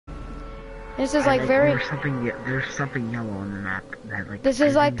This is like very. There's something yellow on the map that like. This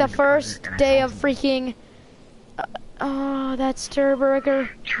is like the first day of freaking. Oh, that's Durr Burger.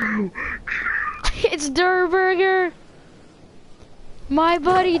 True. It's Durr Burger. My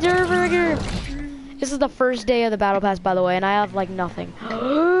buddy Durr Burger. This is the first day of the battle pass, by the way, and I have like nothing.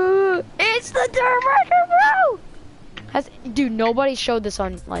 It's the Durr Burger, bro. Dude, nobody showed this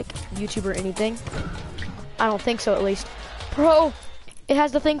on like YouTube or anything. I don't think so, at least. Bro, it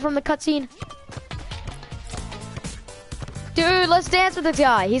has the thing from the cutscene. Dude, let's dance with this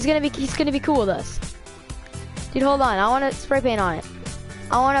guy. He's gonna be cool with us. Dude, hold on. I want to spray paint on it.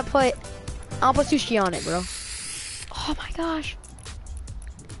 I'll put sushi on it, bro. Oh my gosh.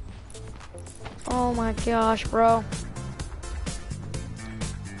 Oh my gosh, bro.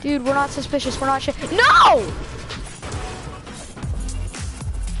 Dude, we're not suspicious. We're not No!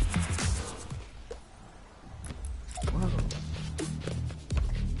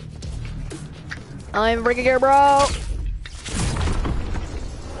 I'm breaking here, bro.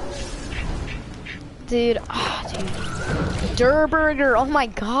 Dude, dude. Durr Burger, oh my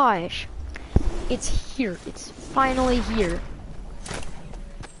gosh. It's here, it's finally here.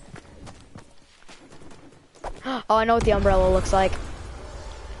 Oh, I know what the umbrella looks like.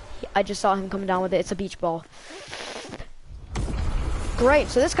 I just saw him coming down with it, it's a beach ball. Great,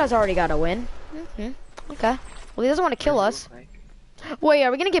 so this guy's already got a win. Okay, well he doesn't want to kill us. Wait,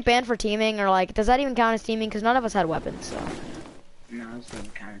 are we gonna get banned for teaming, or like, does that even count as teaming? Because none of us had weapons, so. No, this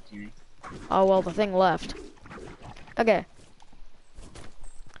doesn't count as teaming. Oh, well, the thing left. Okay.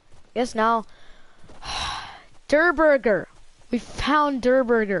 Yes, now. Durr Burger. We found Durr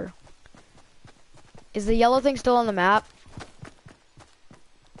Burger. Is the yellow thing still on the map?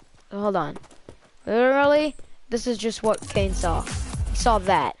 Hold on. Literally, this is just what Kane saw. He saw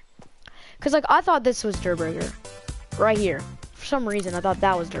that. Because, like, I thought this was Durr Burger. Right here. For some reason, I thought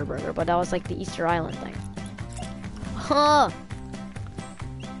that was Durr Burger, but that was, like, the Easter Island thing. Huh.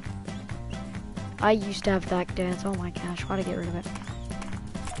 I used to have that dance. Oh my gosh, why'd I get rid of it?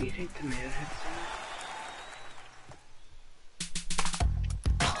 Do you think tomato heads?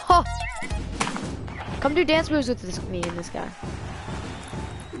 Huh. Come do dance moves with me and this guy.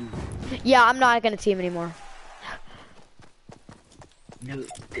 Yeah, I'm not gonna team anymore. No,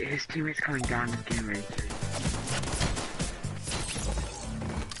 his teammate's coming down and getting ready to.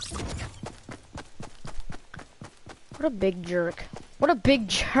 What a big jerk. What a big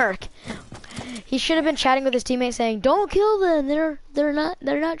jerk. He should have been chatting with his teammates saying, "Don't kill them. They're not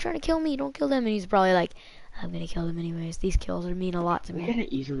trying to kill me. Don't kill them." And he's probably like, "I'm gonna kill them anyways. These kills are mean a lot to me." We're gonna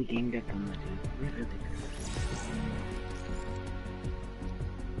easily gang up on the dude.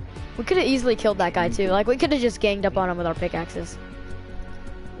 We could have easily killed that guy too. Like we could have just ganged up on him with our pickaxes.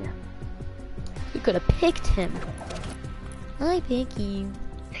 Yeah. We could have picked him. I pick you.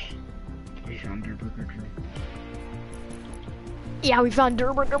 We found Durr Burger. Yeah, we found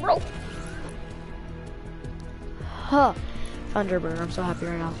Durr Burger, bro. Huh. Found Durr Burger. I'm so happy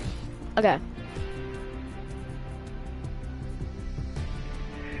right now. Okay.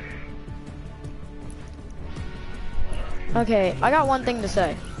 Okay, I got one thing to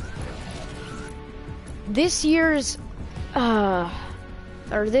say. This year's, or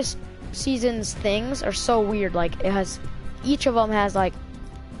this season's things are so weird. Like, it has, each of them has like,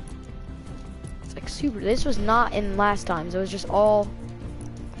 it's like super, this was not in last times. It was just all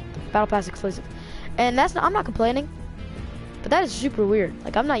Battle Pass exclusive. And that's not, I'm not complaining, but that is super weird.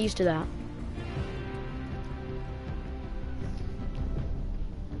 Like, I'm not used to that.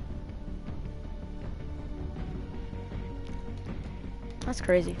 That's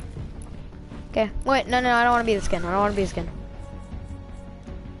crazy. Okay, wait, no, I don't want to be the skin. I don't want to be the skin.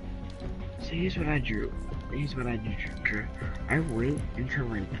 So here's what I drew. Drew. I wait until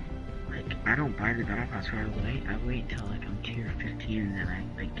like I don't buy the battle pass right away. I wait until like I'm tier 15 and then I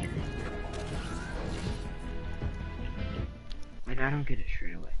like get it. Like I don't get it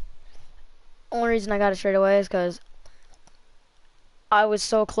straight away. Only reason I got it straight away is because I was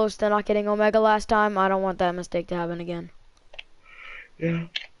so close to not getting Omega last time. I don't want that mistake to happen again. Yeah.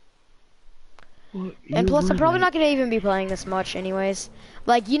 Well, and plus, I'm probably not gonna even be playing this much anyways.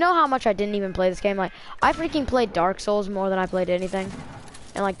 Like, you know how much I didn't even play this game? Like, I freaking played Dark Souls more than I played anything.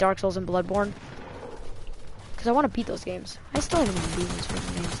 And like Dark Souls and Bloodborne. Because I want to beat those games. I still haven't even beaten those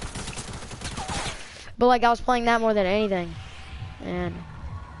freaking games. But like, I was playing that more than anything. And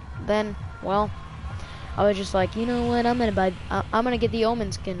then, well, I was just like, you know what, I'm gonna get the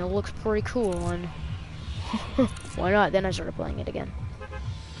Omen skin. It looks pretty cool, and why not? Then I started playing it again.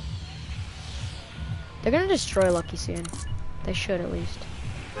 They're gonna destroy Lucky soon. They should, at least.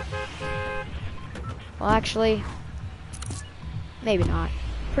 Well, actually, maybe not.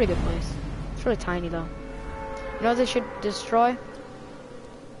 Pretty good place. It's really tiny though. You know what they should destroy?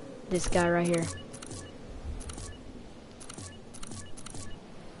 This guy right here.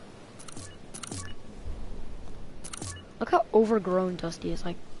 Look how overgrown Dusty is.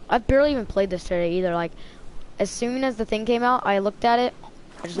 Like, I've barely even played this today either. Like, as soon as the thing came out, I looked at it.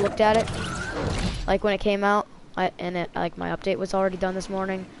 I just looked at it. Like when it came out, like my update was already done this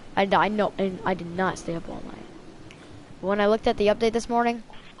morning. I know, and I did not stay up all night. When I looked at the update this morning,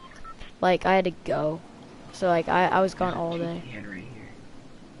 like I had to go, so like I was gone all day.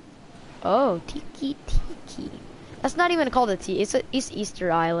 Oh, Tiki Tiki. That's not even called a T. It's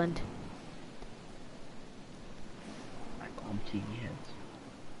Easter Island. I call them tiki heads.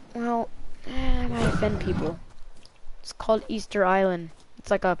 Well, I might offend people. It's called Easter Island.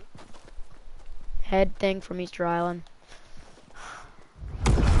 It's like a head thing from Easter Island.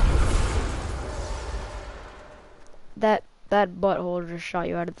 That butthole just shot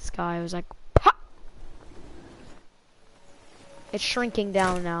you out of the sky. It was like, pop! It's shrinking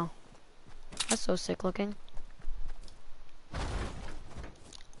down now. That's so sick looking.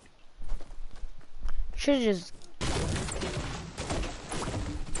 Should've just...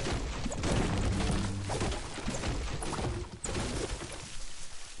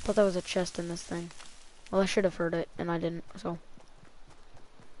 thought there was a chest in this thing. Well, I should have heard it, and I didn't, so.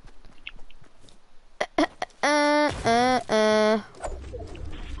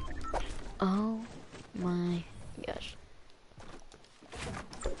 Oh my gosh.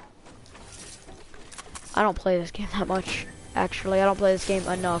 I don't play this game that much. Actually, I don't play this game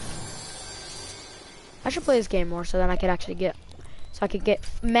enough. I should play this game more so then I could actually get, so I could get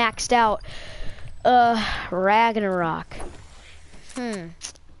maxed out. Ragnarok.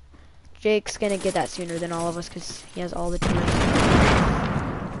 Jake's gonna get that sooner than all of us because he has all the tiers.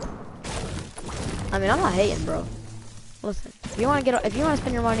 I mean, I'm not hating, bro. Listen, if you want to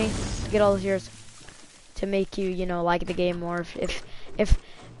spend your money to get all the tiers to make you, you know, like the game more, if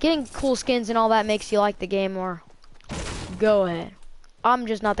getting cool skins and all that makes you like the game more, go ahead. I'm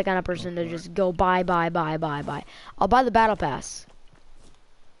just not the kind of person to just go buy. I'll buy the battle pass.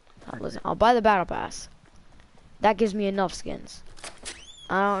 Listen, I'll buy the battle pass. That gives me enough skins.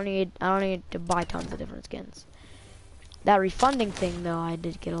 I don't need to buy tons of different skins. That refunding thing though, I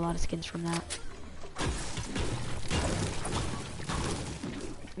did get a lot of skins from that.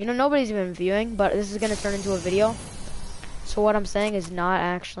 You know, nobody's even viewing, but this is gonna turn into a video. So what I'm saying is not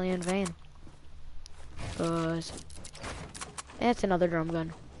actually in vain. Cause it's another drum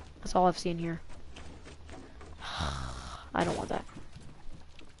gun. That's all I've seen here. I don't want that.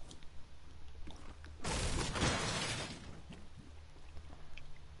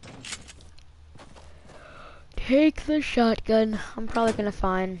 Take the shotgun. I'm probably gonna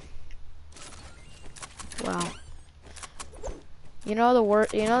find. Wow. You know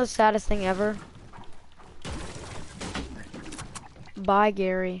the saddest thing ever? Bye,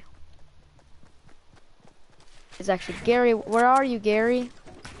 Gary. It's actually Gary. Where are you, Gary?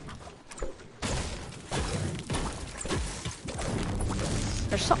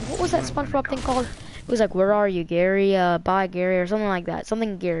 There's some. What was that SpongeBob thing called? It was like, "Where are you, Gary? Bye, Gary," or something like that.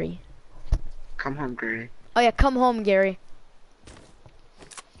 Something Gary. Come home, Gary. Oh yeah, come home, Gary.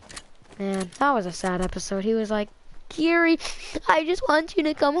 Man, that was a sad episode. He was like, Gary, I just want you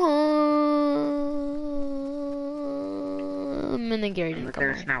to come home. And then Gary didn't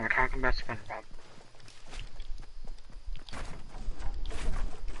come home. Now we're talking about SpongeBob.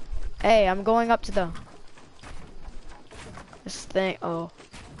 Hey, I'm going up to this thing. Oh,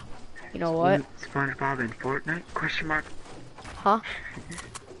 you know what? SpongeBob in Fortnite? Question mark? Huh?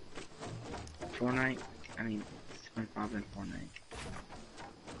 Fortnite? I mean, SpongeBob in Fortnite.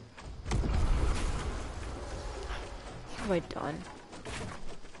 What have I done?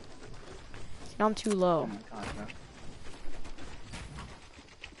 See, now I'm too low. Oh my god, bro.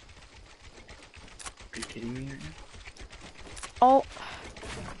 Are you kidding me right now? Oh,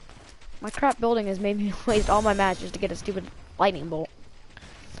 my crap building has made me waste all my matches to get a stupid lightning bolt.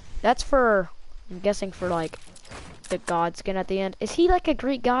 That's for, I'm guessing for like the god skin at the end. Is he like a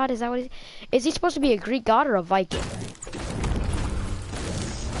Greek god? Is that what is he supposed to be a Greek god or a Viking?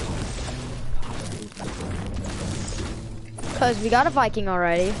 Because we got a Viking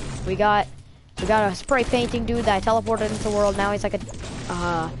already. We got a spray painting dude that teleported into the world. Now he's like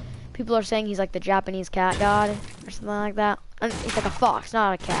a, people are saying he's like the Japanese cat god or something like that. And he's like a fox,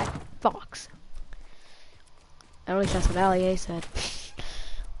 not a cat. Fox. At least that's what Ali said.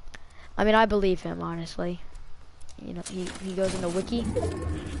 I mean, I believe him, honestly. You know, he goes into Wiki,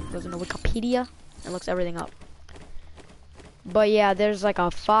 goes into Wikipedia, and looks everything up. But yeah, there's like a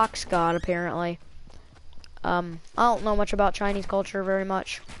fox god apparently. I don't know much about Chinese culture very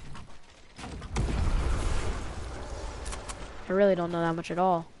much. I really don't know that much at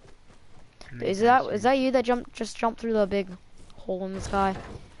all. And Is that's that you that just jumped through the big hole in the sky?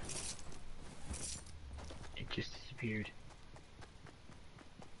 It just disappeared.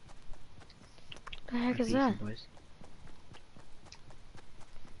 What the heck That's is that? decent, boys.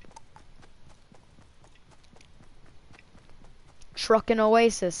 Truckin'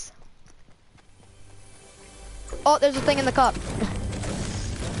 Oasis. Oh, there's a thing in the cup.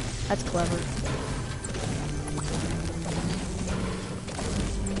 That's clever.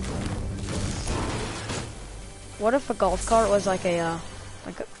 What if a golf cart was like a,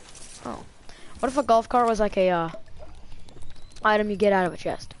 oh. What if a golf cart was like a, item you get out of a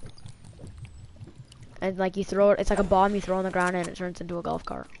chest? And like you throw it, it's like a bomb you throw on the ground and it turns into a golf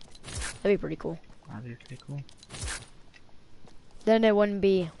cart. That'd be pretty cool. That'd be pretty cool. Then it wouldn't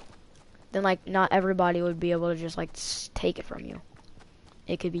be, then like not everybody would be able to just like take it from you.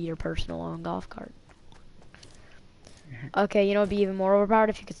 It could be your personal own golf cart. Okay, you know, it'd be even more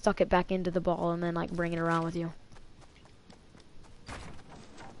overpowered if you could stuck it back into the ball and then like bring it around with you.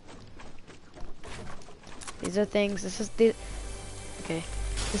 These are things, okay,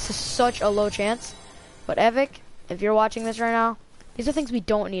 this is such a low chance, but Evic, if you're watching this right now, these are things we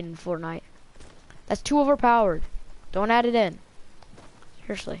don't need in Fortnite. That's too overpowered. Don't add it in.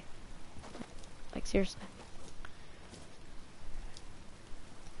 Seriously. Like, seriously.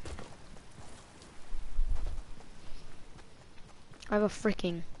 I have a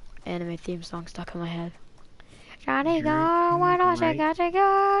freaking anime theme song stuck in my head. Johnny go, why don't I got to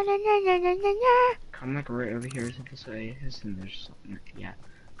go? Come like right over here to this way, and there's something. Yeah,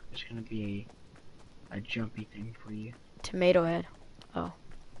 there's gonna be a jumpy thing for you. Tomato Head. Oh.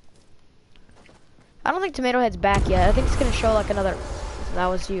 I don't think Tomato Head's back yet. I think it's gonna show like another. That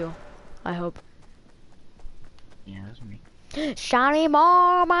was you. I hope. Yeah, that's me. Shiny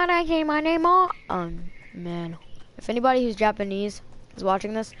ball, my name, man. If anybody who's Japanese is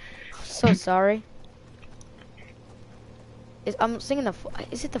watching this, I'm so sorry. I'm singing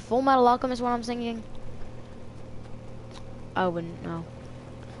is it the Full Metal Alchemist one I'm singing? I wouldn't know.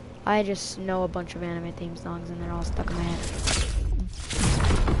 I just know a bunch of anime theme songs and they're all stuck in my head.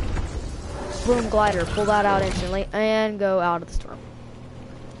 Boom glider, pull that out instantly and go out of the storm.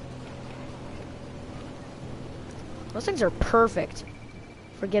 Those things are perfect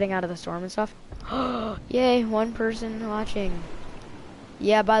for getting out of the storm and stuff. Yay, one person watching.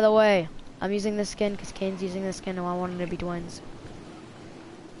 Yeah, by the way, I'm using this skin because Kane's using this skin and I want them to be twins.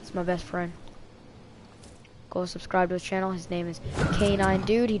 It's my best friend. Go subscribe to his channel. His name is K9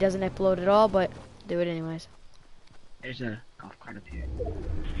 Dude. He doesn't upload at all, but do it anyways. There's a golf cart up here.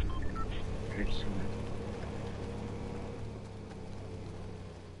 There's someone.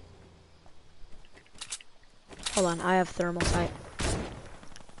 Hold on, I have thermal sight.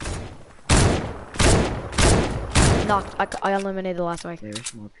 Knocked. I eliminated the last one.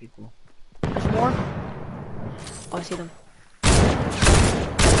 There's more people. There's more? Oh, I see them.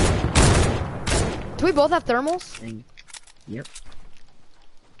 Do we both have thermals? Yep.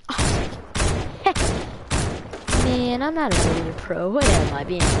 Man, I'm not a really pro. What am I,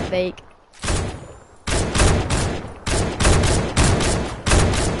 being fake?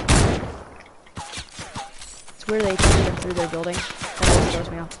 It's weird they can shoot them through their building. That always throws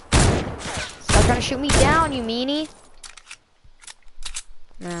me off. Stop trying to shoot me down, you meanie!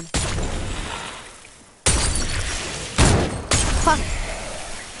 Man. Ha!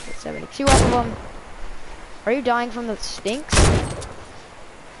 72 off of them. Are you dying from the stinks?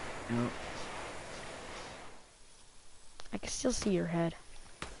 No. I can still see your head.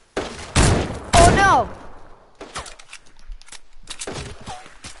 Oh no!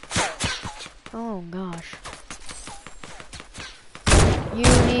 Oh gosh. You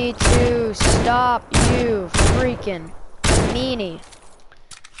need to stop, you freaking meanie.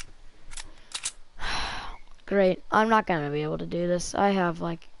 Great. I'm not gonna be able to do this. I have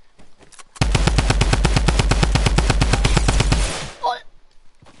like...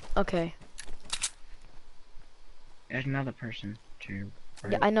 Okay. There's another person too.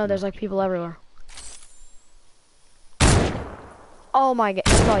 Yeah, I know, there's like people everywhere. Oh my god,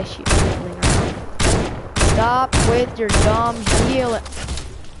 he's probably healing around. Stop with your dumb healing.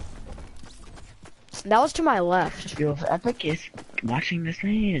 That was to my left. Yo, if Epic is watching this, I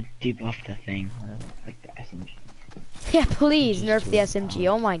need to debuff the thing. Like the SMG. Yeah, please nerf the SMG.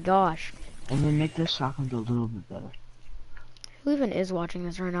 Oh my gosh. And then make this shotgun a little bit better. Who even is watching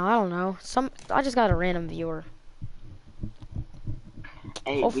this right now? I don't know. I just got a random viewer.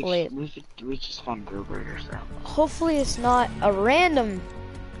 Hey, Hopefully, we just found Durr or so. Hopefully it's not a random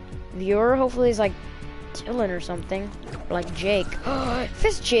viewer. Hopefully it's like Dylan or something, or like Jake. If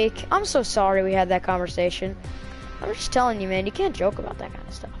it's Jake, I'm so sorry we had that conversation. I'm just telling you, man, you can't joke about that kind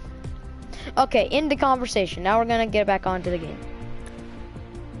of stuff. Okay, end the conversation. Now we're gonna get back onto the game.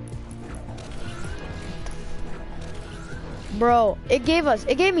 Bro, it gave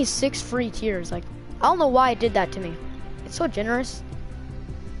me 6 free tiers. Like, I don't know why it did that to me. It's so generous.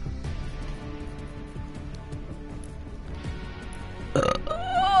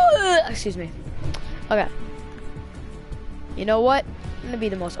 Excuse me. Okay. You know what? I'm gonna be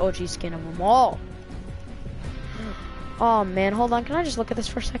the most OG skin of them all. Oh man, hold on. Can I just look at this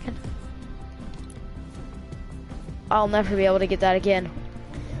for a second? I'll never be able to get that again.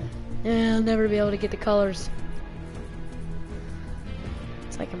 Yeah, I'll never be able to get the colors.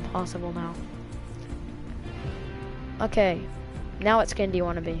 It's like impossible now. Okay. Now what skin do you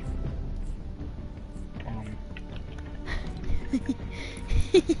want to be?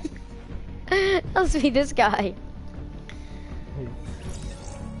 Let's be this guy.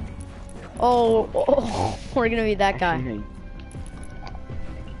 Oh, we're gonna be that guy.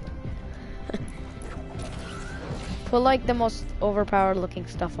 Put like the most overpowered looking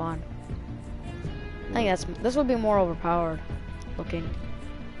stuff on. I think this would be more overpowered looking.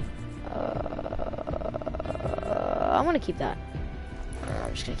 I'm gonna keep that.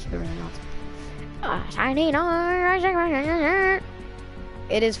 I'm just gonna keep everything else. Shiny.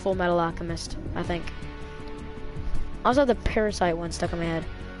 It is Full Metal Alchemist, I think. I also have the Parasite one stuck in my head.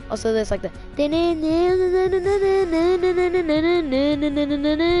 Also, there's like the.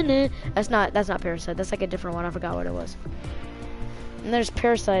 That's not Parasite. That's like a different one. I forgot what it was. And there's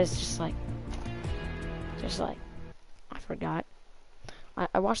Parasite. It's just like, I forgot.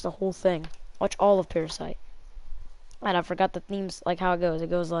 I watched the whole thing. Watch all of Parasite. And I forgot the themes, like how it goes. It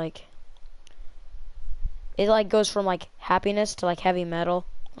goes like. It like goes from like happiness to like heavy metal.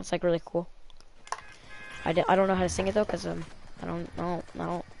 It's like really cool. I don't know how to sing it though, cause I don't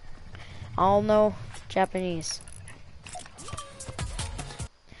know Japanese.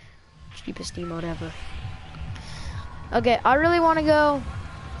 Cheapest emote ever. Okay, I really want to go.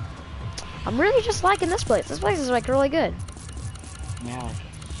 I'm really just liking this place. This place is like really good. Yeah.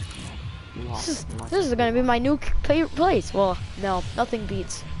 This is gonna be my new place. Well, no, nothing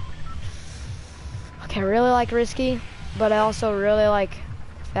beats. Okay, I really like Risky, but I also really like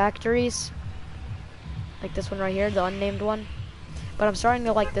Factories. Like this one right here, the unnamed one. But I'm starting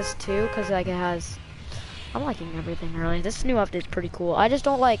to like this too, cause like it has. I'm liking everything really. This new update is pretty cool. I just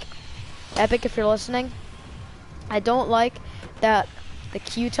don't like Epic if you're listening. I don't like that the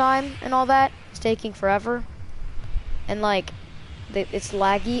queue time and all that is taking forever, and like it's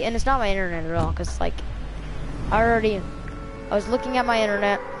laggy, and it's not my internet at all. Cause like I was looking at my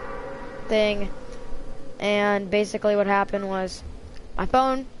internet thing, and basically what happened was my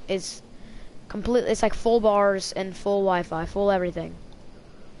phone is completely, it's like full bars and full Wi-Fi, full everything.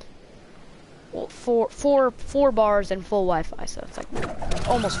 Well, four bars and full Wi-Fi, so it's like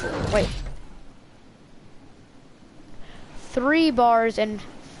almost full. Wait, 3 bars and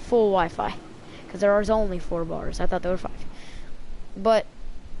full Wi-Fi, because there was only 4 bars. I thought there were 5. But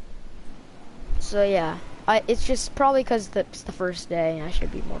so yeah, it's just probably because it's the first day, and I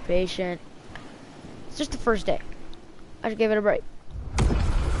should be more patient. It's just the first day. I should give it a break.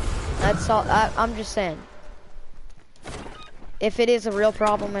 That's all. I'm just saying. If it is a real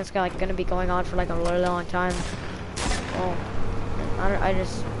problem, it's like gonna be going on for like a really long time. Well, I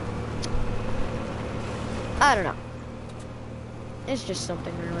don't know. It's just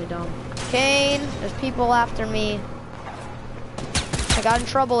something really dumb. Kane, there's people after me. I got in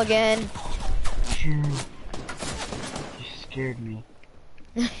trouble again. You scared me.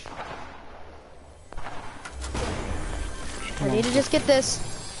 I need to just get this.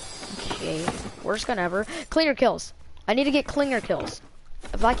 Okay, worst gun ever. Clinger kills. I need to get clinger kills.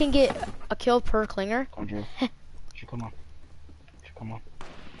 If I can get a kill per clinger. Andre, come on. Come on.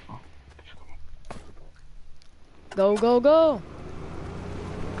 Oh, come on. Go, go, go.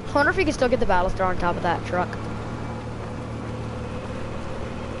 I wonder if you can still get the battle star on top of that truck.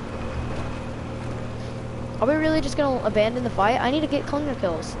 Are we really just gonna abandon the fight? I need to get clinger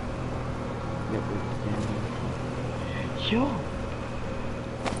kills. Yo.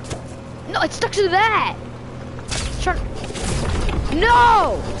 No, it's stuck to that.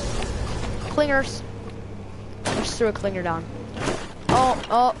 No! Clingers. I just threw a clinger down.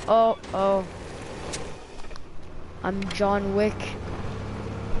 Oh. I'm John Wick.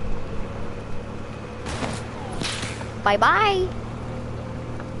 Bye-bye.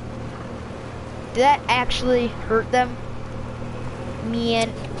 Did that actually hurt them? Man,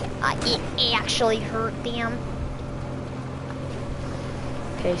 it actually hurt them.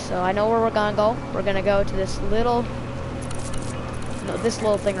 Okay, so I know where we're gonna go. We're gonna go to this little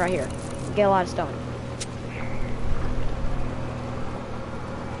thing right here. Get a lot of stone.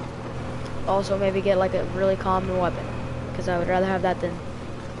 also maybe get like a really common weapon, because I would rather have that than.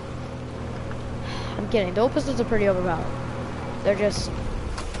 I'm kidding. Dual pistols are pretty overpowered. They're just.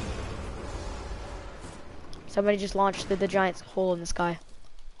 Somebody just launched through the giant hole in the sky.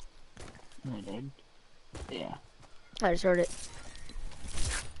 I did. Yeah. I just heard it.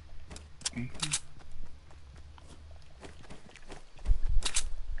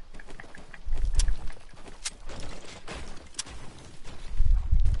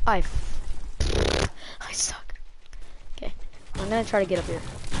 I suck. Okay, I'm gonna try to get up here.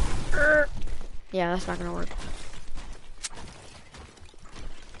 Yeah, that's not gonna work.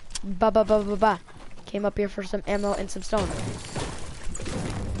 Ba ba ba ba ba. Came up here for some ammo and some stone.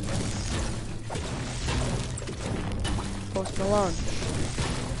 Post Malone.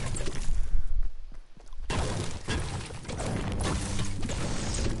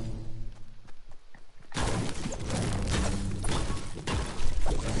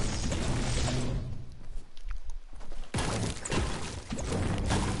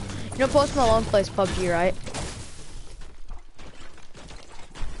 You know Post Malone plays PUBG, right?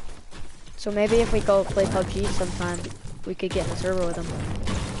 So maybe if we go play PUBG sometime, we could get in a server with him.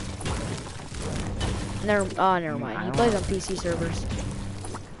 Never mind. He plays on PC servers.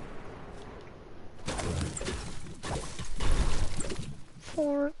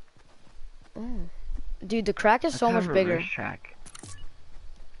 Dude, the crack is so much bigger. Racetrack.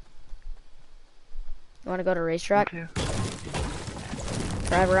 You want to go to racetrack? Okay.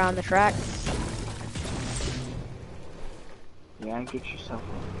 Drive around the track. Yeah, and get yourself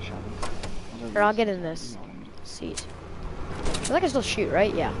a shot. Or I'll get in this seat. I think I can still shoot,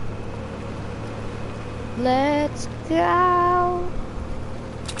 right? Yeah. Let's go.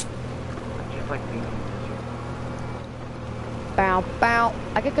 Just like being in the desert. Bow, bow.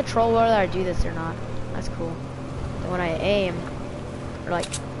 I can control whether I do this or not. That's cool. And when I aim, or like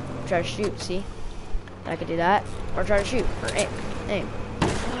try to shoot, see? I could do that, or try to shoot, or aim.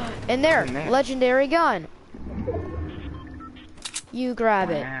 In there, legendary gun. You grab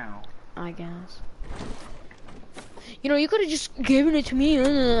it. I guess. You know, you could have just given it to me.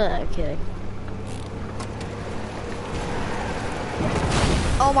 Kidding.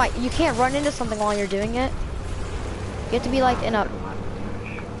 Oh my, you can't run into something while you're doing it. You have to be like in a...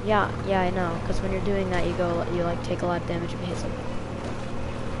 Yeah, I know. Because when you're doing that, you like take a lot of damage if you hit something.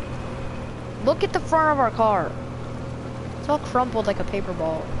 Look at the front of our car. It's all crumpled like a paper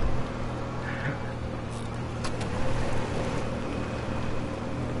ball.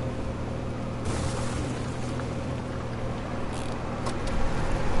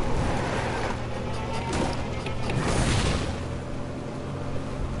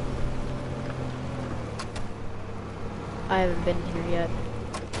 I haven't been here yet.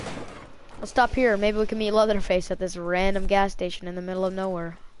 I'll stop here. Maybe we can meet Leatherface at this random gas station in the middle of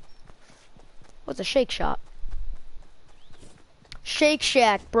nowhere. What's a Shake Shop? Shake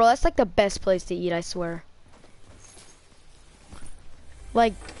Shack, bro. That's like the best place to eat, I swear.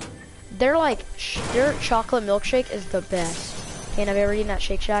 Like, their chocolate milkshake is the best. And have you ever eaten at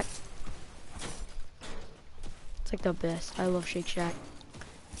Shake Shack? It's like the best. I love Shake Shack.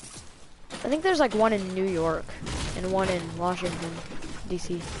 I think there's like one in New York and one in Washington,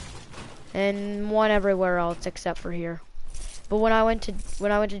 DC, and one everywhere else except for here. But when I went to,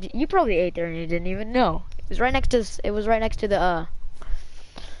 you probably ate there and you didn't even know. It was right next to the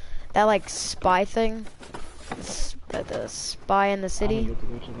that like spy thing, the spy in the city.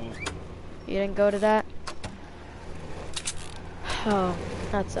 You didn't go to that? Oh,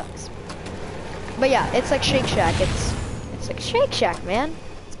 that sucks. But yeah, it's like Shake Shack. It's like Shake Shack, man.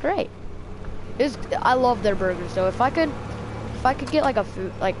 It's great. I love their burgers though. If I could get like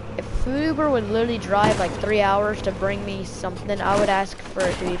if Food Uber would literally drive like 3 hours to bring me something, I would ask for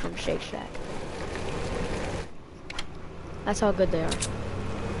it to be from Shake Shack. That's how good they are.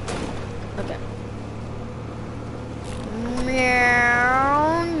 Okay.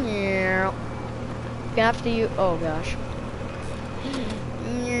 Meow, meow. Gonna have to use. Oh gosh.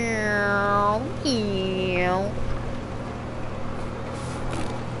 Meow, meow.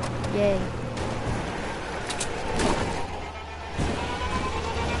 Yay.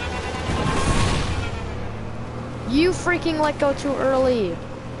 You freaking let go too early.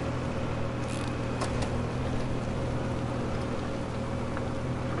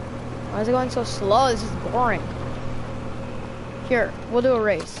 Why is it going so slow? This is boring. Here, we'll do a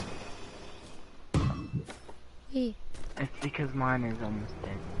race. It's because mine is almost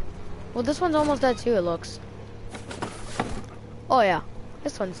dead. Well, this one's almost dead too, it looks. Oh yeah,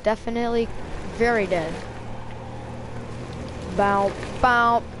 this one's definitely very dead. Bow,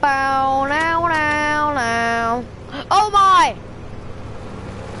 bow, bow, now, now, now. Oh my!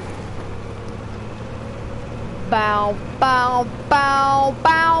 Bow, bow, bow,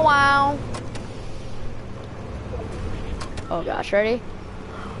 bow, wow. Oh gosh, ready?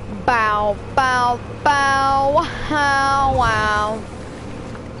 Bow, bow, bow, wow, wow.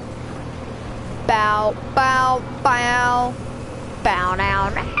 Bow, bow, bow. Bow now.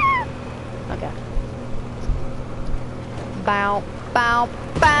 Okay. Bow, bow,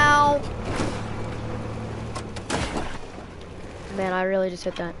 bow. Man, I really just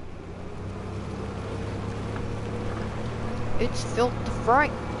hit that. It's Filthy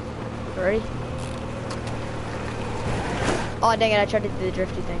Frank. Ready? Oh dang it, I tried to do the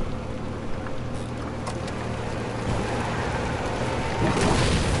drifty thing.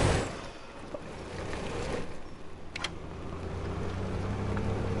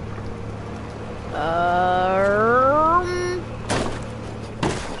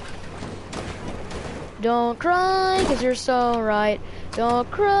 Don't cry, cause you're so right. Don't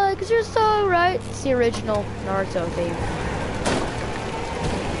cry, cause you're so right. It's the original Naruto theme.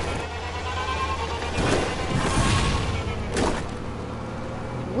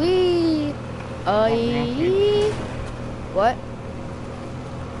 Wee! What?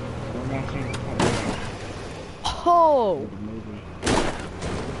 Oh!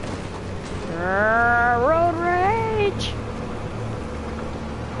 Road rage!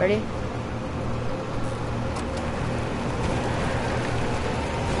 Ready?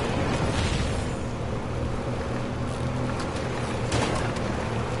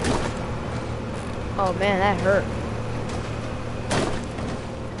 Oh man, that hurt.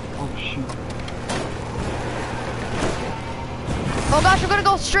 Oh shoot. Oh gosh, we're gonna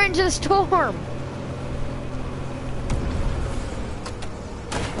go straight into the storm!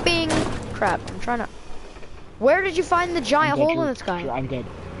 Bing! Crap, I'm trying to... Where did you find the giant hole in the sky? I'm dead.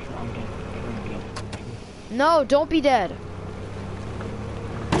 I'm dead. No, don't be dead.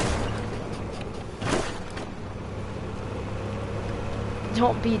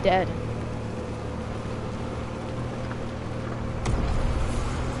 Don't be dead.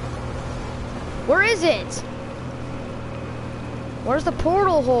 Where is it? Where's the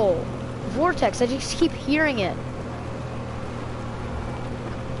portal hole? Vortex, I just keep hearing it.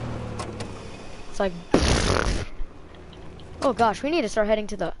 It's like... Oh gosh, we need to start heading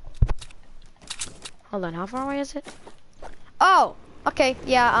to the... Hold on, how far away is it? Oh! Okay,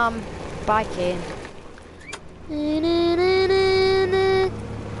 yeah, bye, Kane.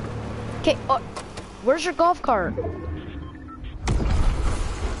 Okay, where's your golf cart?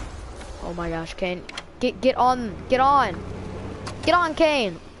 Oh my gosh, Kane. Get on, Kane.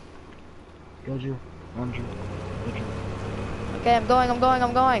 Got you. Okay, I'm going.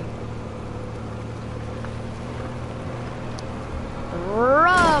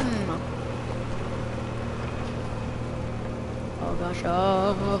 Rum! Oh gosh,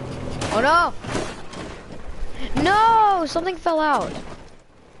 oh no! No! Something fell out.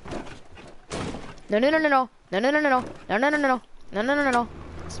 No.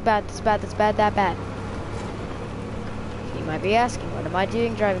 It's bad, that bad. You might be asking, what am I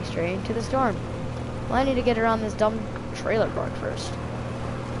doing driving straight into the storm? Well, I need to get around this dumb trailer park first.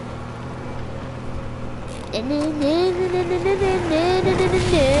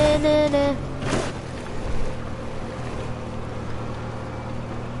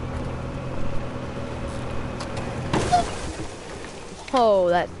 Oh,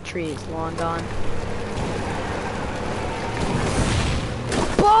 that tree is long gone.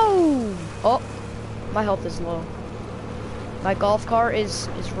 Boom! Oh, my health is low. My golf cart is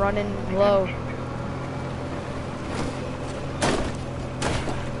running low.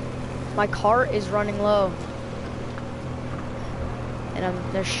 My cart is running low.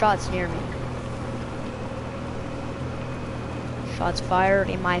 And there's shots near me. Shots fired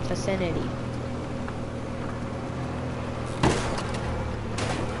in my vicinity.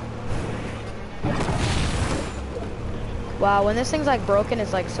 Wow, when this thing's like broken,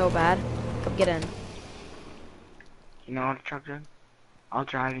 it's like so bad. Come get in. You know what a truck drive? I'll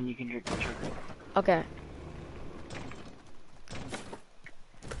drive and you can drive the truck. Okay.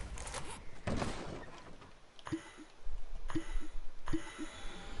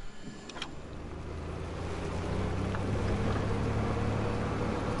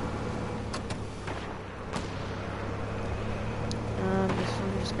 I'm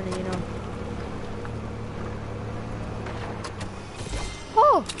just gonna, you know.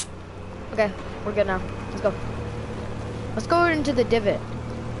 Oh! Okay, we're good now. Let's go. Let's go into the divot.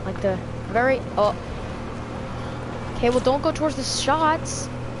 Like the very... Oh. Okay, well don't go towards the shots.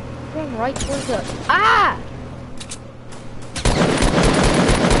 We're going right towards the... Ah! I'm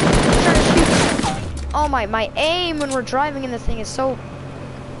trying to shoot. Oh my aim when we're driving in this thing is so...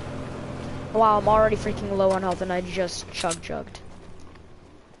 Wow, I'm already freaking low on health and I just chugged.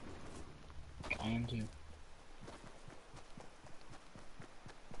 I am too.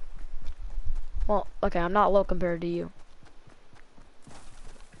 Well, okay, I'm not low compared to you.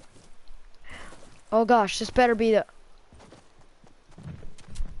 Oh gosh, this better be the...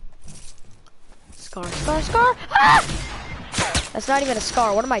 Scar. Ah! That's not even a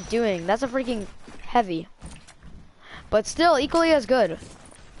scar. What am I doing? That's a freaking heavy. But still, equally as good.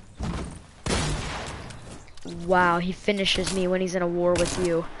 Wow, he finishes me when he's in a war with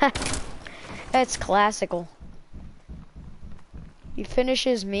you. That's classical. He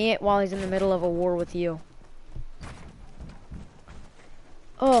finishes me while he's in the middle of a war with you.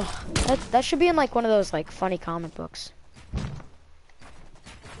 Oh, that should be in like one of those like funny comic books.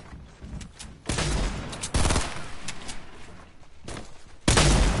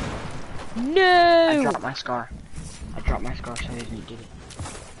 No! I dropped my scar so he didn't get it.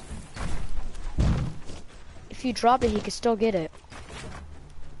 If you dropped it, he could still get it.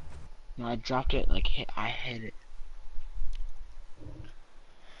 No, I dropped it like I hit it.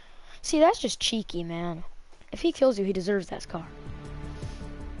 See, that's just cheeky, man. If he kills you, he deserves that scar.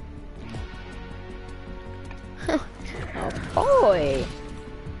 Oh boy!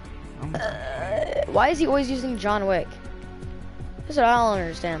 Why is he always using John Wick? That's what I don't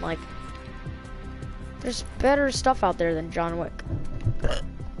understand. Like, there's better stuff out there than John Wick.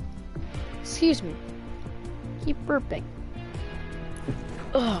 Excuse me. Keep burping.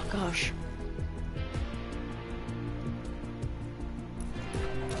 Oh gosh.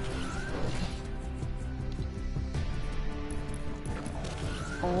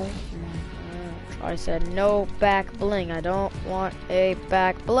 Oh my gosh. I said no back bling. I don't want a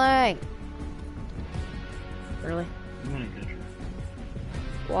back bling. Really? I'm gonna go.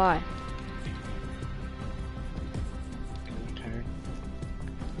 Why? I'm tired.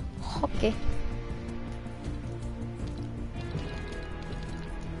 Okay.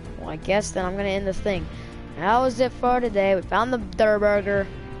 Well, I guess then I'm gonna end this thing. That was it for today. We found the Durr burger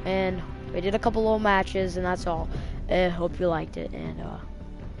and we did a couple little matches and that's all. Hope you liked it and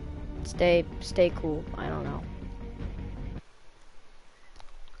stay cool. I don't know.